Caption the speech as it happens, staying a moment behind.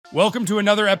Welcome to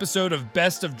another episode of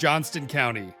Best of Johnston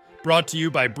County, brought to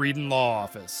you by Breeden Law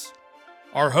Office.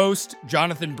 Our host,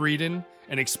 Jonathan Breeden,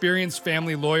 an experienced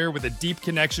family lawyer with a deep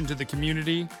connection to the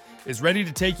community, is ready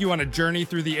to take you on a journey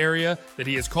through the area that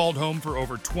he has called home for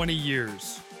over 20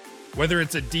 years. Whether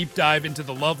it's a deep dive into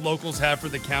the love locals have for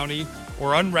the county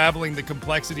or unraveling the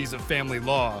complexities of family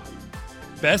law,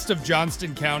 Best of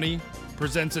Johnston County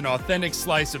presents an authentic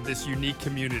slice of this unique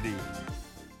community.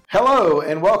 Hello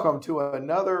and welcome to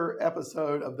another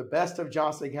episode of the Best of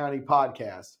Johnston County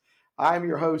podcast. I'm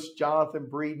your host, Jonathan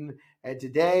Breeden, and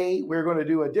today we're going to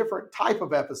do a different type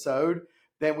of episode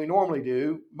than we normally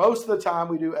do. Most of the time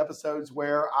we do episodes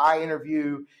where I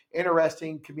interview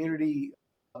interesting community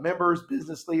members,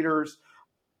 business leaders,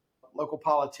 local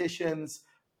politicians,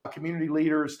 community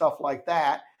leaders, stuff like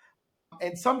that.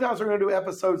 And sometimes we're going to do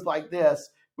episodes like this,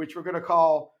 which we're going to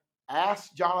call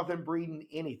Ask Jonathan Breeden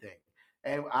Anything.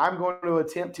 And I'm going to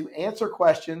attempt to answer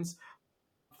questions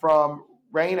from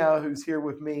Raina, who's here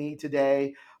with me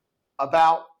today,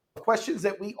 about questions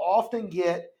that we often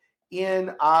get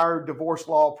in our divorce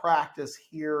law practice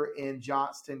here in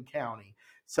Johnston County.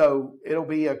 So it'll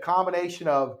be a combination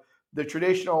of the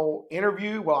traditional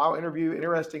interview. Well, I'll interview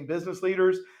interesting business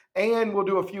leaders, and we'll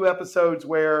do a few episodes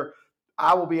where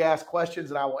I will be asked questions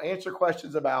and I will answer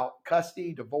questions about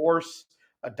custody, divorce,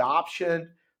 adoption,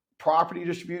 property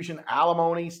distribution,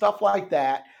 alimony, stuff like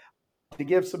that, to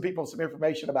give some people some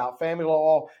information about family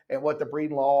law and what the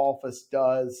Breeden Law Office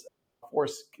does for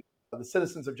the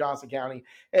citizens of Johnston County.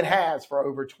 It has for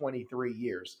over 23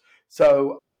 years.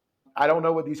 So I don't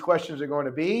know what these questions are going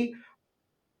to be.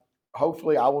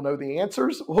 Hopefully I will know the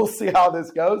answers. We'll see how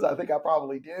this goes. I think I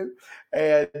probably do.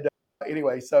 And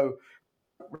anyway, so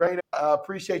Raina,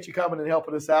 appreciate you coming and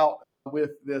helping us out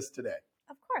with this today.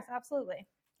 Of course, absolutely.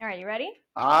 All right, you ready?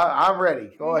 I'm ready.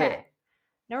 Go ahead.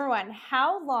 Number one,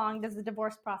 how long does the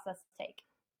divorce process take?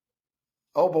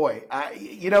 Oh boy,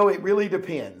 it really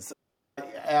depends.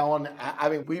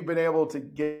 We've been able to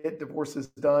get divorces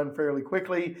done fairly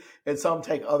quickly, and some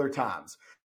take other times.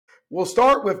 We'll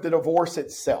start with the divorce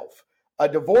itself. A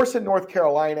divorce in North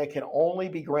Carolina can only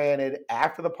be granted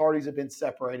after the parties have been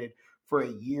separated for a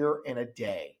year and a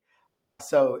day.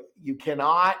 So you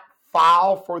cannot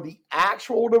file for the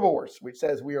actual divorce, which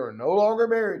says we are no longer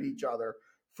married to each other,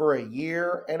 for a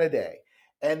year and a day.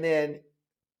 And then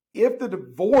if the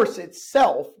divorce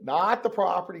itself, not the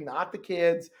property, not the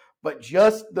kids, but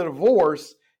just the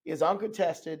divorce is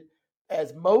uncontested,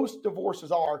 as most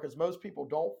divorces are, because most people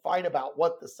don't fight about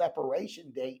what the separation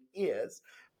date is.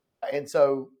 And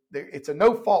so it's a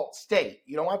no-fault state.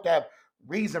 You don't have to have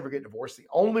reason for getting divorced. The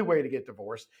only way to get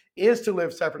divorced is to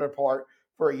live separate and apart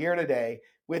for a year and a day,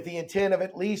 with the intent of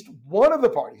at least one of the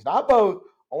parties, not both,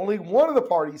 only one of the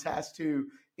parties has to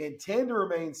intend to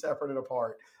remain separate and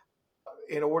apart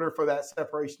in order for that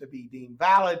separation to be deemed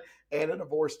valid and a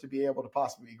divorce to be able to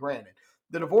possibly be granted.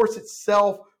 The divorce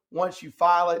itself, once you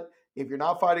file it, if you're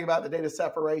not fighting about the date of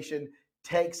separation,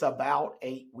 takes about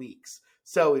 8 weeks.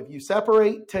 So if you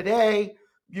separate today,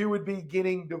 you would be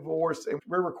getting divorced. And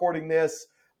we're recording this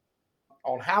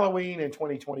on Halloween in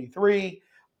 2023.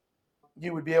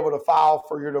 You would be able to file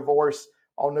for your divorce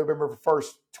on November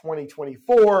 1st,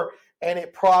 2024, and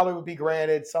it probably would be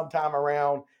granted sometime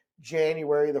around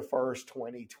January the 1st,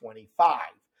 2025.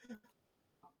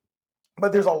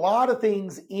 But there's a lot of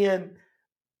things in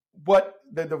what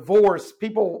the divorce,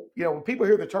 when people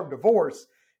hear the term divorce,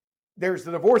 there's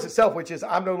the divorce itself, which is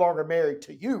I'm no longer married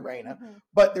to you, Raina,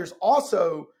 but there's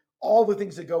also all the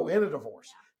things that go in a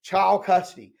divorce: child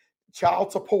custody,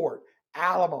 child support,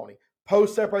 alimony,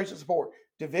 post-separation support,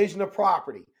 division of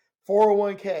property,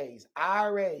 401ks,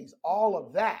 IRAs, all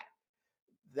of that.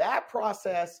 That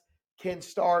process can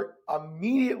start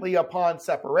immediately upon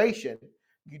separation.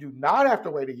 You do not have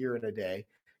to wait a year and a day.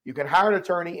 You can hire an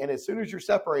attorney, and as soon as you're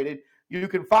separated, you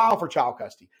can file for child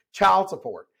custody, child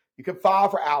support. You can file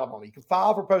for alimony. You can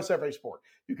file for post-separation support.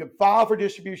 You can file for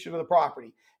distribution of the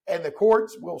property. And the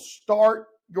courts will start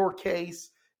your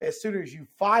case as soon as you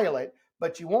file it,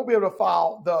 but you won't be able to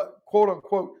file the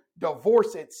quote-unquote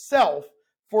divorce itself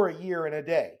for a year and a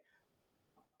day.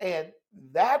 And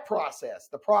that process,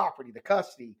 the property, the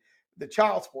custody, the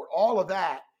child support, all of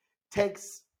that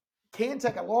can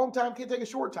take a long time, can take a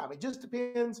short time. It just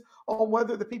depends on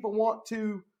whether the people want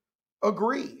to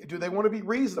agree. Do they want to be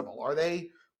reasonable? Are they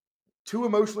too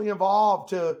emotionally involved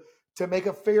to make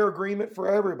a fair agreement for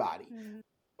everybody? Mm-hmm.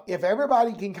 If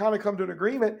everybody can kind of come to an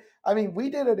agreement, we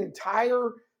did an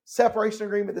entire separation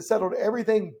agreement that settled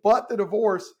everything but the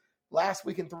divorce last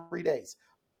week in 3 days.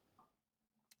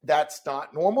 That's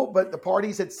not normal, but the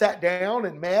parties had sat down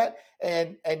and met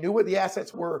and knew what the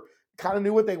assets were kind of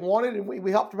knew what they wanted, and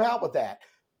we helped them out with that.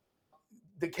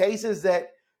 The cases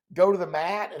that go to the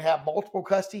mat and have multiple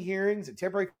custody hearings and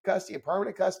temporary custody and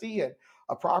permanent custody and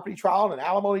a property trial and an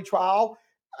alimony trial,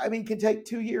 I mean, can take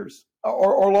 2 years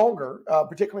or longer,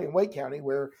 particularly in Wake County,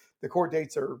 where the court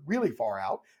dates are really far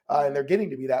out. And they're getting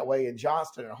to be that way in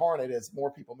Johnston and Harnett as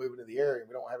more people move into the area and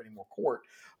we don't have any more court.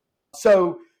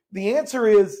 So the answer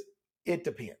is, it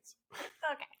depends.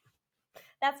 Okay,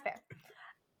 that's fair.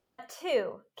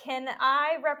 2, can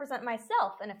I represent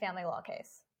myself in a family law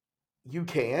case? You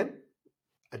can.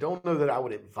 I don't know that I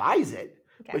would advise it,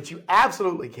 Okay. but you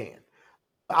absolutely can.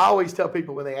 I always tell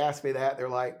people when they ask me that,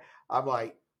 I'm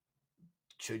like,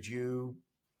 should you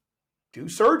do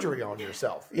surgery on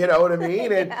yourself? You know what I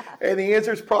mean? And, Yeah. and the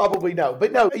answer is probably no.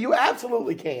 But no, you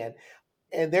absolutely can.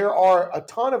 And there are a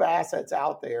ton of assets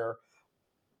out there,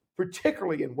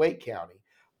 particularly in Wake County,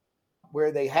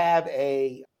 where they have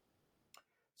a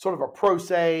sort of a pro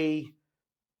se,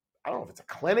 I don't know if it's a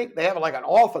clinic. They have like an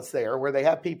office there where they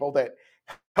have people that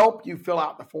help you fill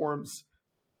out the forms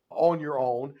on your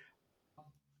own.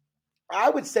 I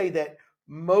would say that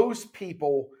most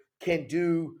people can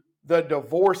do the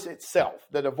divorce itself.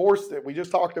 The divorce that we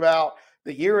just talked about,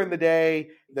 the year and the day,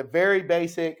 the very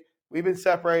basic, we've been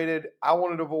separated, I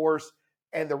want a divorce,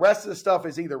 and the rest of the stuff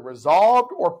is either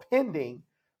resolved or pending.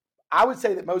 I would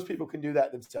say that most people can do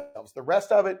that themselves. The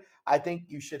rest of it, I think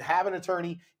you should have an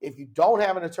attorney. If you don't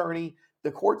have an attorney,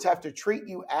 the courts have to treat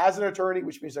you as an attorney,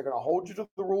 which means they're going to hold you to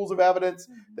the rules of evidence.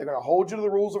 They're going to hold you to the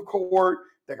rules of court.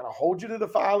 They're going to hold you to the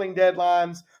filing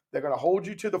deadlines. They're going to hold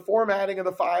you to the formatting of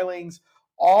the filings.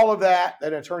 All of that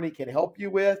an attorney can help you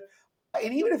with.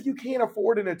 And even if you can't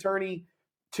afford an attorney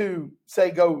to,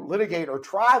 say, go litigate or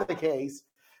try the case,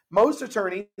 most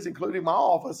attorneys, including my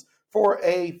office, for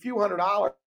a few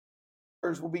 $100s,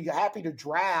 will be happy to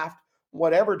draft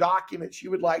whatever documents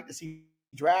you would like to see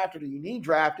drafted or you need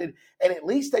drafted, and at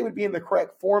least they would be in the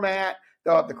correct format.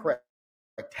 They'll have the correct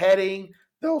heading.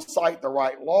 They'll cite the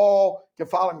right law. You can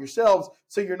file them yourselves,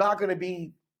 so you're not going to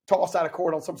be tossed out of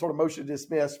court on some sort of motion to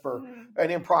dismiss for an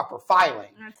improper filing.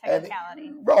 On a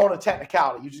technicality. On a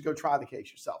technicality. You just go try the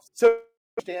case yourself. So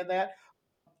understand that.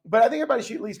 But I think everybody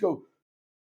should at least go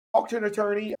talk to an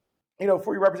attorney,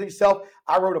 before you represent yourself.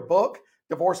 I wrote a book,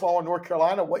 Divorce Law in North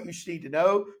Carolina, What You Should Need to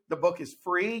Know. The book is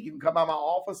free. You can come by my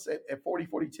office at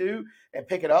 4042 and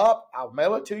pick it up. I'll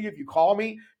mail it to you. If you call me,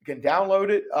 you can download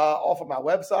it off of my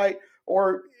website.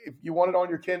 Or if you want it on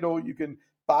your Kindle, you can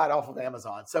buy it off of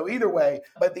Amazon. So either way,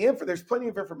 but there's plenty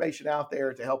of information out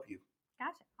there to help you.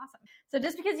 Gotcha. Awesome. So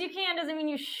just because you can doesn't mean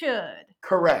you should.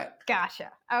 Correct.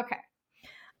 Gotcha. Okay.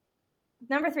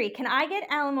 Number 3, can I get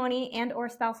alimony and or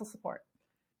spousal support?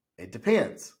 It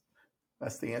depends.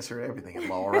 That's the answer to everything in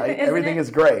law, right? Everything it? is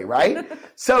gray, right?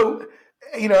 So,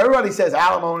 everybody says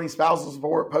alimony, spousal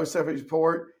support, post-separation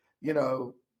support,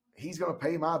 he's going to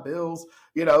pay my bills,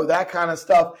 that kind of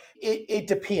stuff. It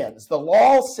depends. The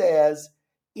law says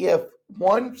if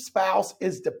one spouse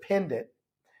is dependent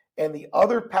and the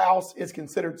other spouse is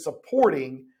considered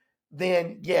supporting,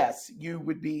 then yes, you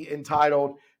would be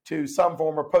entitled to some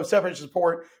form of post-separation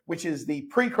support, which is the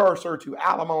precursor to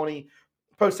alimony.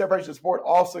 Post-separation support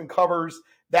also covers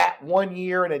that 1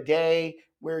 year and a day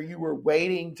where you were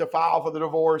waiting to file for the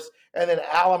divorce. And then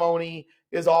alimony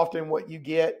is often what you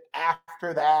get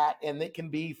after that. And it can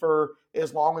be for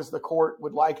as long as the court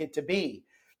would like it to be.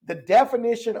 The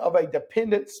definition of a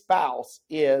dependent spouse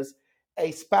is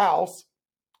a spouse,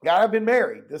 gotta have been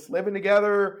married. This living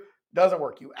together doesn't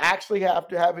work. You actually have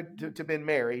to have it to been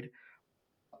married.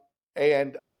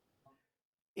 And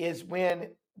is when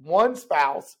one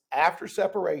spouse, after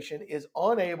separation, is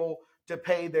unable to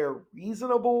pay their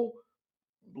reasonable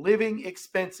living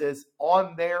expenses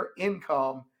on their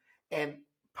income, and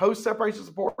post-separation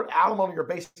support and alimony are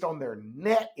based on their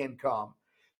net income.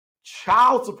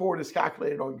 Child support is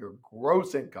calculated on your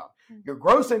gross income. Your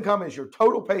gross income is your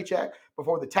total paycheck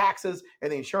before the taxes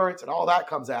and the insurance and all that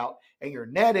comes out, and your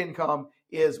net income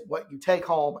is what you take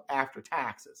home after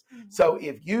taxes. So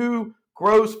if you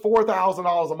gross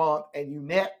 $4,000 a month and you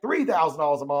net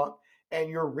 $3,000 a month and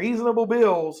your reasonable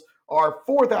bills are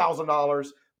 $4,000,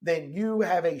 then you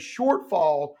have a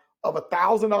shortfall of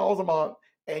 $1,000 a month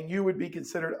and you would be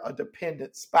considered a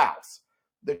dependent spouse.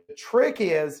 The trick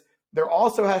is there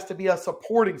also has to be a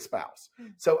supporting spouse.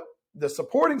 So the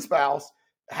supporting spouse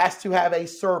has to have a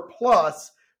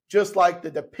surplus, just like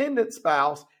the dependent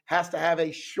spouse has to have a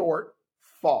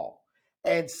shortfall.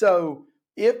 And so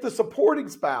if the supporting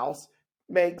spouse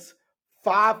makes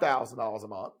 $5,000 a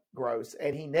month gross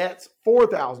and he nets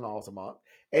 $4,000 a month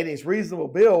and his reasonable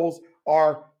bills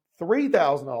are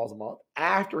 $3,000 a month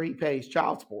after he pays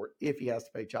child support, if he has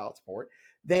to pay child support,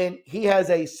 then he has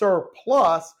a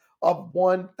surplus of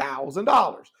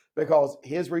 $1,000 because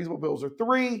his reasonable bills are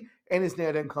 3 and his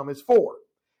net income is 4.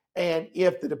 And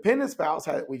if the dependent spouse,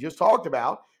 we just talked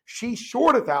about, she's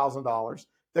short $1,000,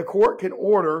 the court can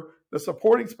order the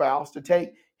supporting spouse to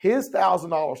take his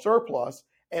 $1,000 surplus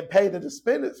and pay the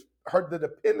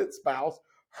dependent spouse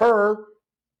her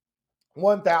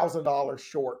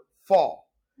 $1,000 shortfall.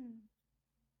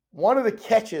 One of the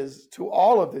catches to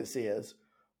all of this is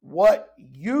what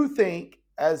you think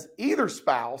as either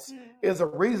spouse is a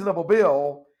reasonable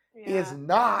bill is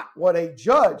not what a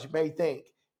judge may think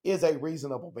is a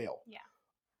reasonable bill. Yeah.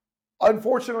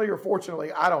 Unfortunately or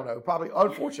fortunately, I don't know, probably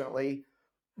unfortunately,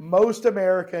 most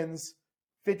Americans,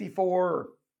 54 or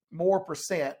more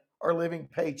percent, are living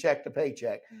paycheck to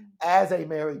paycheck as a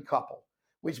married couple,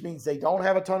 which means they don't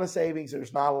have a ton of savings.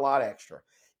 There's not a lot extra.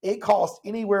 It costs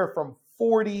anywhere from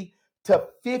 40 to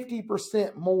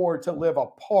 50% more to live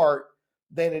apart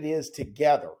than it is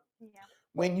together. Yeah.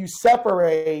 When you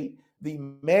separate, the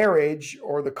marriage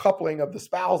or the coupling of the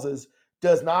spouses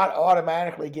does not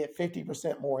automatically get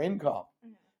 50% more income,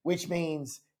 which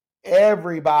means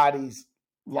everybody's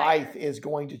life is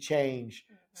going to change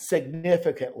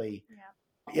significantly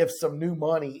if some new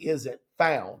money isn't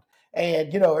found.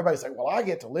 And, everybody's like, well, I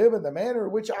get to live in the manner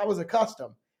in which I was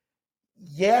accustomed.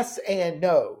 Yes and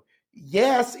no.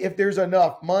 Yes, if there's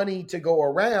enough money to go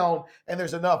around and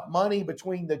there's enough money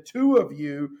between the two of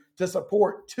you to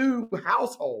support 2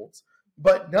 households.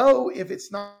 But no, if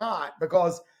it's not,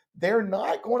 because they're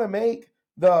not going to make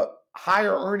the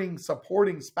higher earning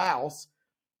supporting spouse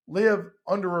live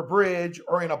under a bridge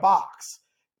or in a box.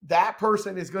 That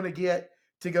person is going to get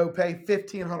to go pay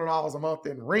 $1,500 a month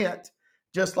in rent,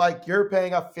 just like you're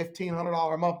paying a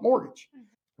 $1,500 a month mortgage.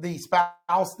 The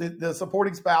spouse, the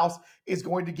supporting spouse, is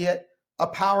going to get a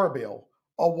power bill,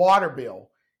 a water bill.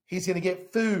 He's going to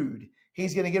get food.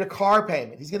 He's going to get a car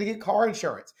payment. He's going to get car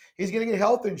insurance. He's going to get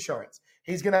health insurance.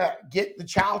 He's going to get the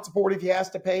child support if he has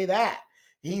to pay that.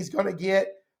 He's going to get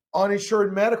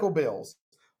uninsured medical bills.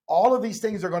 All of these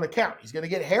things are going to count. He's going to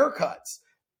get haircuts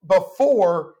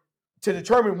before to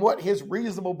determine what his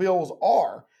reasonable bills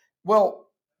are. Well,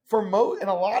 in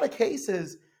a lot of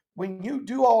cases, when you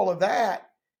do all of that,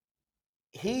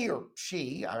 he or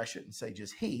she, I shouldn't say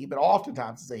just he, but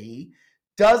oftentimes it's a he,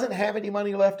 doesn't have any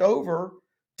money left over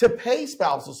to pay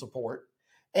spousal support.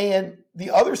 And the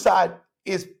other side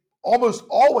is almost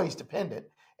always dependent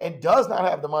and does not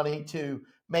have the money to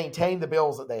maintain the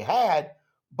bills that they had.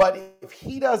 But if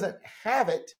he doesn't have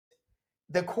it,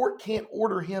 the court can't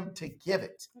order him to give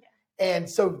it. Yeah. And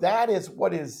so that is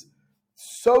what is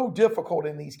so difficult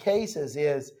in these cases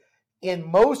is in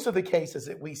most of the cases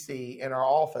that we see in our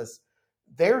office,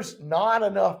 there's not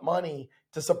enough money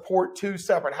to support 2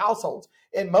 separate households.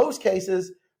 In most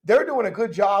cases, they're doing a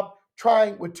good job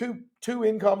trying with two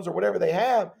incomes or whatever they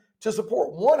have to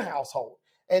support 1 household.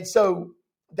 And so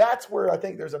that's where I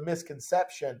think there's a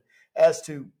misconception as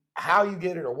to how you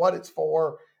get it or what it's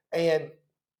for and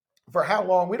for how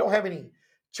long. We don't have any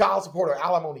child support or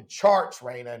alimony charts,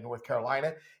 Raina, in North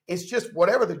Carolina. It's just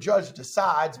whatever the judge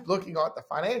decides looking at the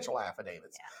financial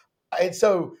affidavits. Yeah. And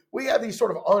so we have these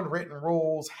sort of unwritten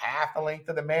rules, half the length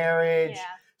of the marriage,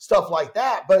 stuff like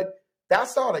that. But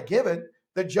that's not a given.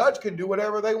 The judge can do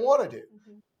whatever they want to do.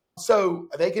 Mm-hmm. So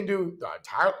they can do the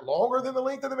entire longer than the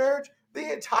length of the marriage,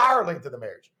 the entire length of the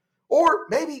marriage, or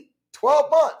maybe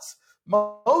 12 months.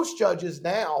 Most judges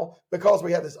now, because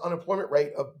we have this unemployment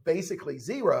rate of basically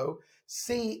 0,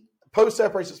 see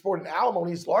post-separation support and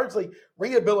alimony is largely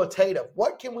rehabilitative.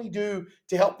 What can we do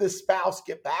to help this spouse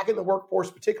get back in the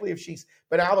workforce, particularly if she's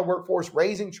been out of the workforce,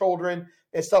 raising children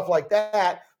and stuff like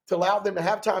that, to allow them to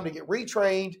have time to get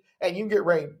retrained, and you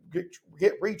can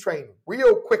get retrained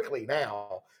real quickly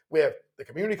now with the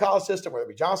community college system, whether it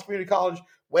be Johnson Community College,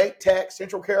 Wake Tech,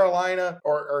 Central Carolina,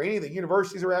 or any of the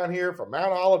universities around here, from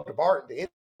Mount Olive to Barton to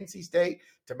NC State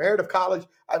to Meredith College.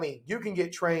 I mean, you can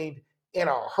get trained in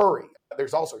a hurry.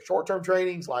 There's also short-term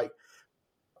trainings like,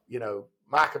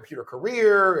 My Computer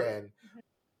Career and,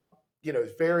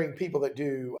 varying people that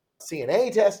do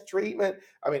CNA test treatment.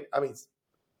 I mean,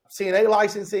 CNA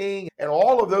licensing and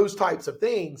all of those types of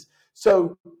things.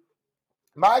 So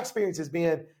my experience has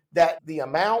been that the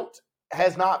amount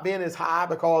has not been as high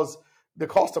because the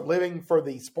cost of living for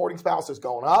the supporting spouse has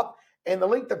gone up. And the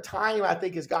length of time, I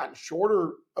think, has gotten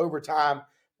shorter over time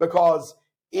because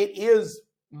it is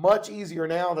much easier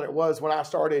now than it was when I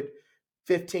started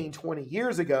 15, 20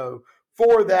 years ago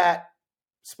for that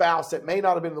spouse that may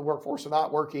not have been in the workforce or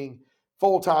not working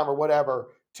full-time or whatever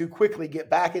to quickly get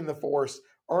back in the force,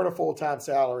 earn a full-time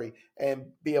salary, and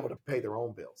be able to pay their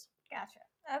own bills.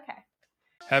 Gotcha. Okay.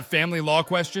 Have family law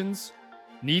questions?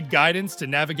 Need guidance to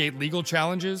navigate legal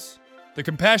challenges? The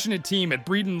compassionate team at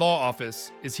Breeden Law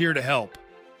Office is here to help.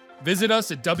 Visit us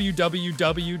at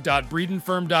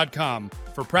www.breedenfirm.com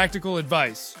for practical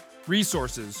advice,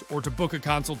 resources, or to book a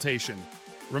consultation.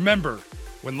 Remember,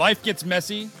 when life gets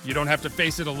messy, you don't have to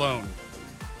face it alone.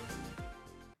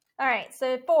 All right,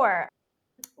 so 4,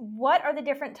 what are the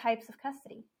different types of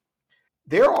custody?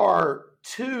 There are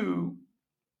 2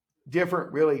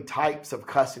 different really types of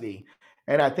custody,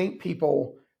 and I think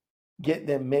people get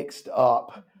them mixed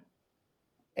up.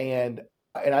 And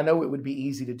I know it would be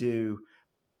easy to do,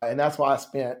 and that's why I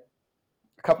spent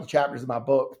a couple of chapters in my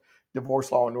book,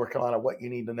 Divorce Law in North Carolina, What You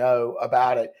Need to Know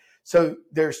About It. So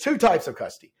there's 2 types of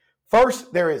custody.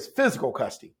 First, there is physical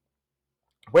custody.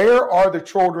 Where are the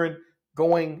children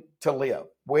going to live?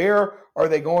 Where are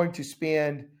they going to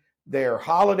spend their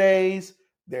holidays,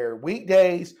 their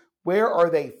weekdays? Where are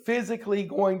they physically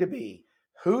going to be?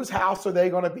 Whose house are they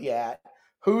going to be at?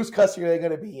 Whose custody are they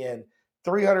going to be in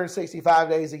 365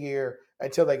 days a year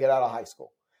until they get out of high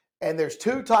school? And there's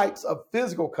 2 types of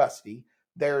physical custody.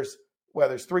 There's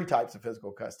 3 types of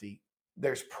physical custody.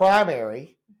 There's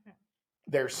primary,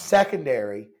 there's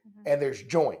secondary, and there's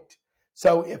joint.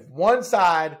 So if one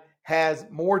side has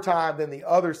more time than the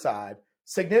other side,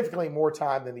 significantly more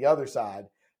time than the other side,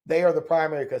 they are the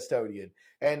primary custodian.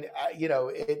 And,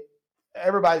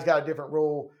 everybody's got a different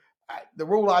rule. The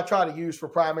rule I try to use for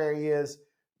primary is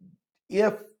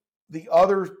if the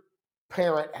other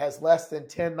parent has less than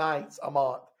 10 nights a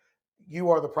month, you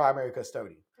are the primary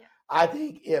custodian. Yeah. I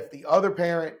think if the other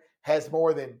parent has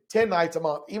more than 10 nights a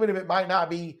month, even if it might not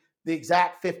be the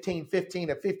exact 15-15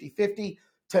 or 50-50,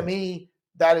 to me,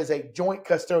 that is a joint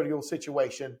custodial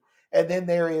situation. And then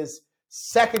there is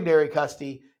secondary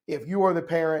custody. If you are the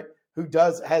parent who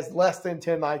has less than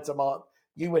 10 nights a month,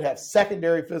 you would have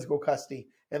secondary physical custody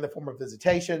in the form of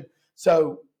visitation.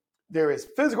 So there is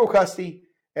physical custody,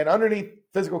 and underneath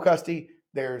physical custody,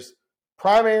 there's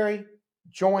primary,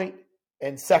 joint,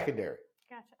 and secondary.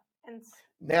 Gotcha. And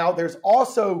now there's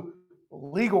also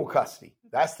legal custody.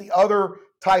 That's the other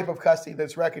type of custody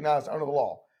that's recognized under the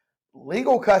law.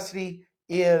 Legal custody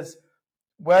is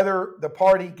whether the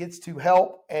party gets to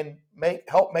help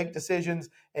make decisions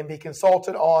and be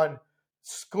consulted on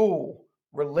school,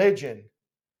 religion,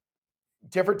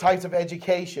 different types of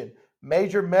education,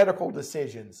 major medical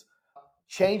decisions,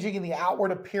 changing in the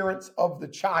outward appearance of the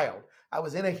child. I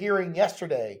was in a hearing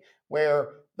yesterday where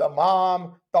the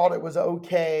mom thought it was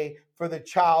okay for the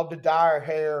child to dye her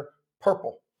hair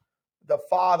purple. The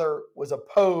father was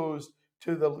opposed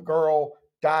to the girl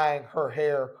dyeing her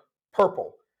hair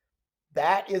purple.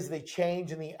 That is the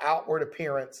change in the outward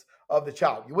appearance of the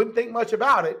child. You wouldn't think much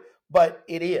about it, but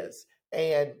it is.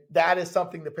 And that is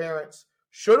something the parents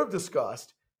should have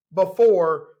discussed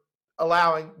before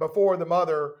the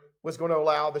mother was going to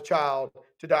allow the child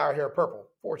to dye her hair purple.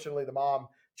 Fortunately, the mom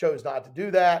chose not to do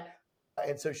that,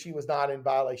 and so she was not in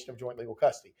violation of joint legal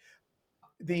custody.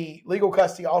 The legal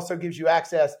custody also gives you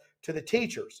access to the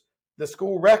teachers, the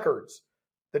school records,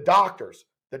 the doctor's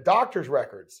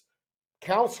records,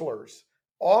 counselors.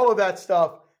 All of that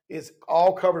stuff is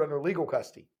all covered under legal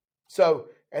custody. So,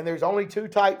 and there's only 2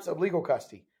 types of legal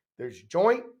custody. There's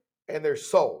joint and there's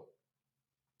sole.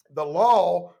 The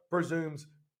law presumes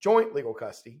joint legal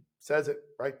custody, says it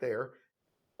right there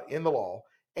in the law,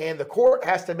 and the court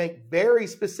has to make very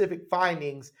specific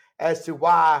findings as to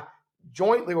why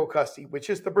joint legal custody, which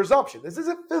is the presumption. This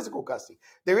isn't physical custody.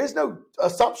 There is no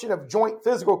assumption of joint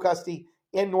physical custody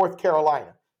in North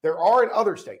Carolina. There are in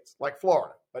other states like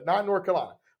Florida, but not in North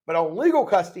Carolina. But on legal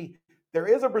custody, there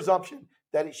is a presumption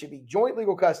that it should be joint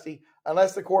legal custody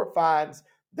unless the court finds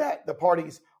that the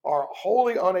parties are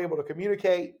wholly unable to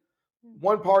communicate.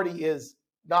 One party is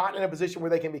not in a position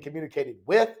where they can be communicated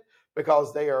with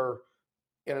because they are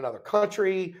in another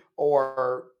country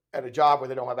or at a job where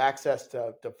they don't have access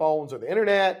to phones or the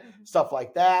internet, stuff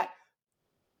like that.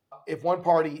 If one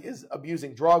party is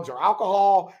abusing drugs or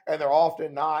alcohol and they're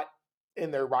often not in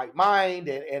their right mind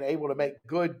and able to make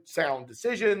good, sound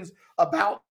decisions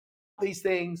about these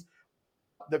things,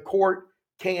 the court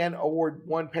can award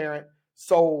one parent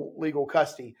sole legal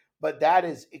custody. But that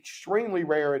is extremely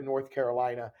rare in North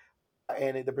Carolina.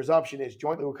 And the presumption is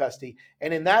joint legal custody.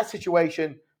 And in that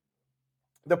situation,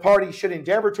 the parties should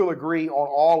endeavor to agree on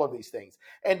all of these things.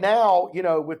 And now,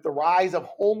 with the rise of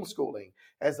homeschooling,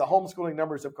 as the homeschooling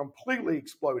numbers have completely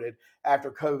exploded after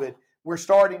COVID, we're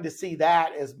starting to see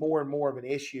that as more and more of an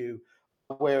issue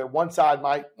where one side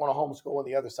might want to homeschool and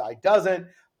the other side doesn't.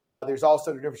 There's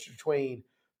also the difference between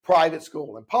private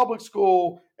school and public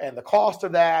school and the cost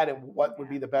of that and what would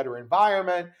be the better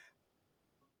environment,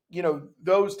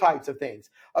 those types of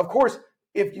things. Of course,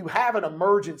 if you have an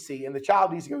emergency and the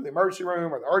child needs to go to the emergency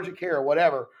room or the urgent care or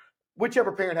whatever,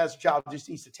 whichever parent has a child just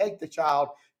needs to take the child,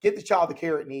 get the child the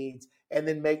care it needs, and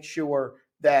then make sure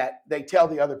that they tell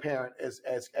the other parent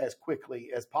as quickly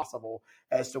as possible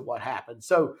as to what happened.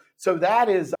 So that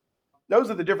is, those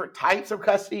are the different types of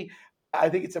custody. I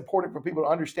think it's important for people to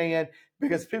understand,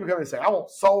 because people come and say, I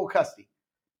want sole custody.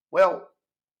 Well,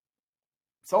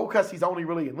 sole custody is only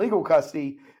really in legal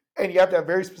custody, and you have to have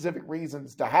very specific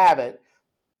reasons to have it.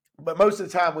 But most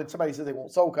of the time when somebody says they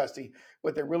want sole custody,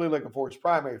 what they're really looking for is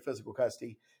primary physical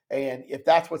custody. And if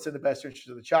that's what's in the best interest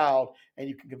of the child, and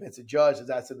you can convince a judge that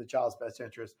that's in the child's best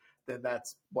interest, then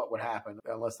that's what would happen,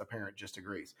 unless the parent just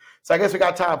agrees. So I guess we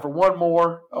got time for one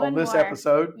more on this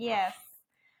episode. Yes.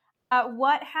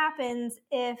 What happens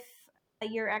if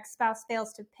your ex-spouse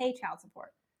fails to pay child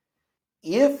support?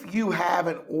 If you have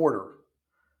an order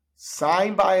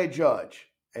signed by a judge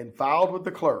and filed with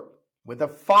the clerk with a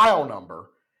file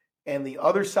number, and the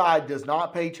other side does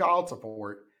not pay child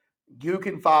support, you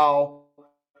can file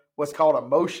what's called a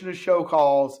motion to show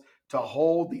cause to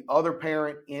hold the other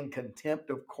parent in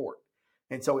contempt of court.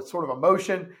 And so it's sort of a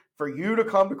motion for you to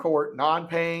come to court,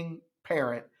 non-paying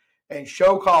parent, and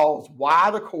show cause why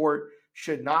the court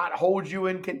should not hold you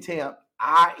in contempt,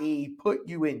 i.e. put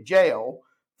you in jail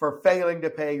for failing to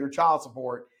pay your child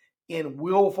support in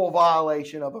willful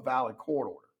violation of a valid court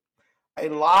order.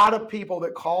 A lot of people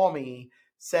that call me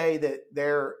say that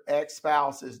their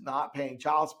ex-spouse is not paying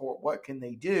child support. What can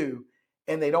they do?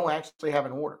 And they don't actually have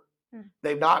an order.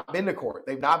 They've not been to court.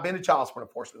 They've not been to child support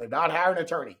enforcement. They've not hired an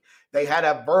attorney. They had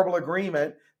a verbal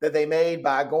agreement that they made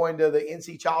by going to the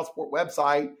NC Child Support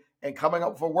website and coming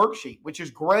up with a worksheet, which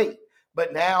is great.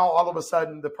 But now all of a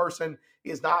sudden the person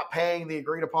is not paying the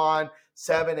agreed upon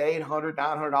 $700, $800,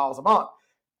 $900 a month.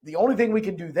 The only thing we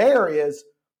can do there is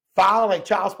file a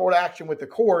child support action with the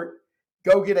court,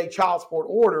 go get a child support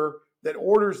order that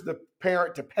orders the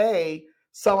parent to pay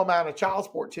some amount of child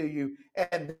support to you.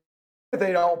 And if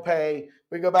they don't pay,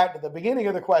 we go back to the beginning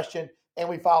of the question and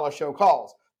we file a show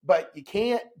cause. But you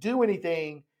can't do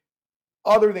anything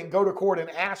other than go to court and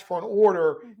ask for an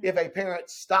order if a parent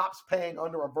stops paying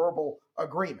under a verbal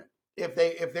agreement.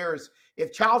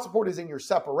 If child support is in your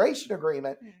separation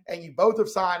agreement and you both have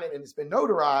signed it and it's been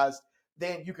notarized,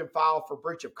 then you can file for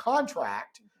breach of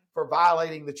contract for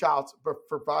violating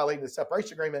for violating the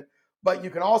separation agreement. But you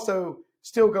can also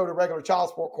still go to regular child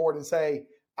support court and say,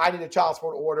 I need a child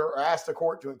support order, or ask the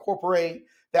court to incorporate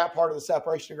that part of the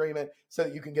separation agreement so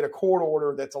that you can get a court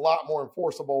order that's a lot more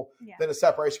enforceable than a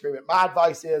separation agreement. My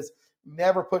advice is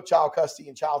never put child custody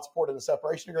and child support in a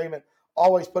separation agreement.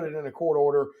 Always put it in a court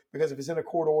order, because if it's in a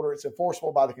court order, it's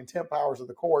enforceable by the contempt powers of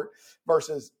the court,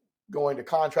 versus going to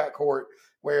contract court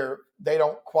where they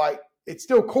don't quite, it's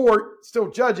still court,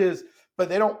 still judges, but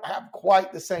they don't have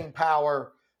quite the same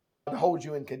power to hold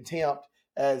you in contempt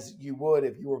as you would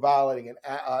if you were violating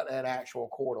an actual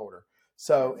court order.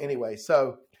 So anyway,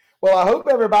 well, I hope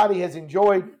everybody has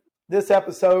enjoyed this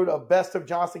episode of Best of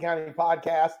Johnston County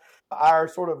podcast, our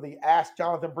sort of the Ask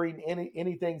Jonathan Breeden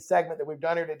Anything segment that we've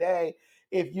done here today.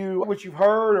 If you, what you've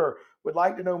heard or would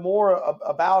like to know more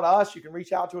about us, you can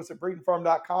reach out to us at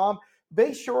breedenfirm.com.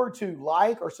 Be sure to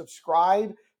like or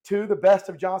subscribe to the Best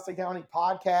of Johnston County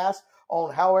podcast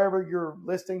on however you're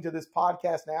listening to this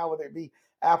podcast now, whether it be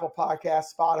Apple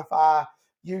Podcasts, Spotify,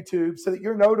 YouTube, so that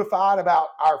you're notified about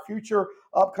our future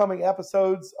upcoming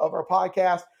episodes of our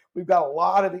podcast. We've got a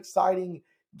lot of exciting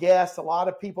guests, a lot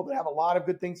of people that have a lot of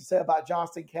good things to say about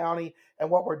Johnston County and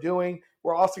what we're doing.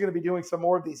 We're also going to be doing some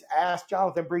more of these Ask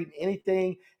Jonathan Breeden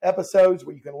Anything episodes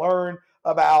where you can learn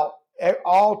about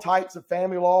all types of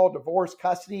family law, divorce,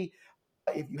 custody.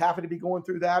 If you happen to be going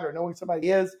through that or knowing somebody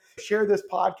is, share this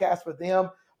podcast with them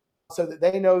so that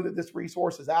they know that this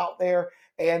resource is out there.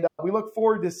 And we look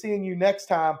forward to seeing you next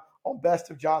time on Best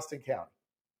of Johnston County.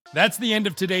 That's the end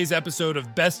of today's episode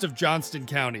of Best of Johnston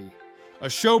County, a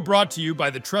show brought to you by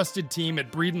the trusted team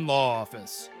at Breeden Law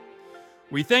Office.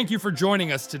 We thank you for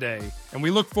joining us today, and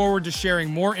we look forward to sharing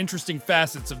more interesting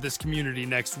facets of this community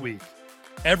next week.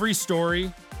 Every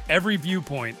story, every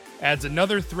viewpoint adds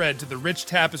another thread to the rich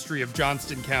tapestry of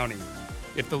Johnston County.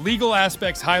 If the legal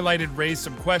aspects highlighted raise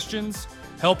some questions,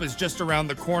 help is just around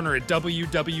the corner at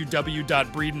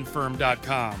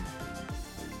www.breedenfirm.com.